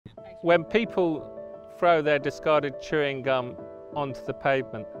When people throw their discarded chewing gum onto the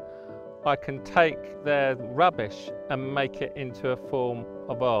pavement, I can take their rubbish and make it into a form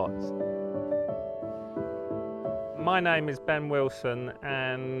of art. My name is Ben Wilson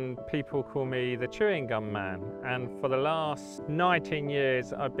and people call me the Chewing Gum Man, and for the last 19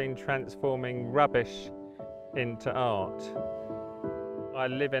 years I've been transforming rubbish into art. I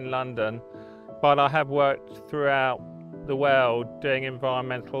live in London, but I have worked throughout the world doing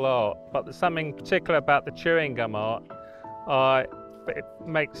environmental art. But there's something particular about the chewing gum art. It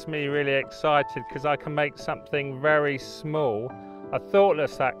makes me really excited because I can make something very small, a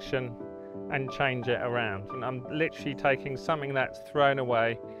thoughtless action, and change it around. And I'm literally taking something that's thrown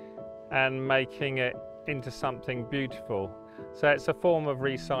away and making it into something beautiful. So it's a form of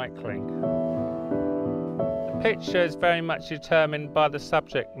recycling. The picture is very much determined by the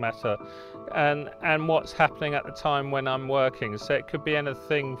subject matter and what's happening at the time when I'm working. So it could be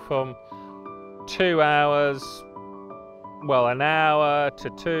anything from 2 hours, well, an hour to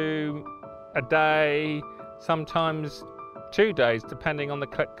 2 a day, sometimes 2 days, depending on the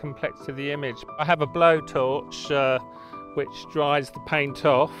complexity of the image. I have a blowtorch which dries the paint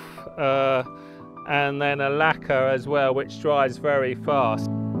off, and then a lacquer as well, which dries very fast.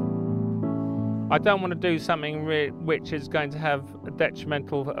 I don't want to do something which is going to have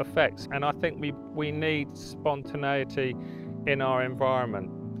detrimental effects, and I think we need spontaneity in our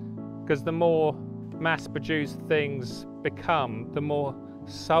environment, because the more mass-produced things become, the more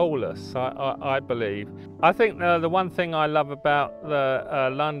soulless, I believe. I think the one thing I love about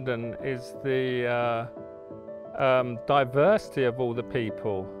London is the diversity of all the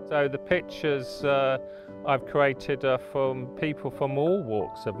people. So the pictures I've created are from people from all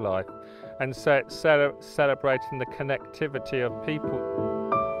walks of life, and so it's celebrating the connectivity of people.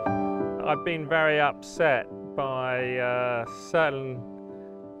 I've been very upset by certain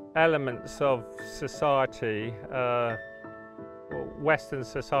elements of society, Western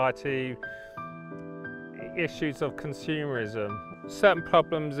society, issues of consumerism. Certain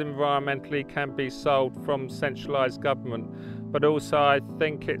problems environmentally can be solved from centralised government, but also I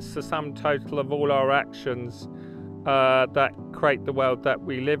think it's the sum total of all our actions that create the world that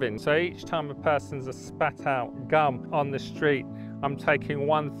we live in. So each time a person's a spat out gum on the street, I'm taking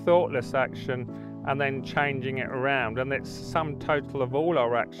one thoughtless action and then changing it around, and it's the sum total of all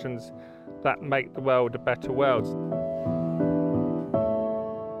our actions that make the world a better world.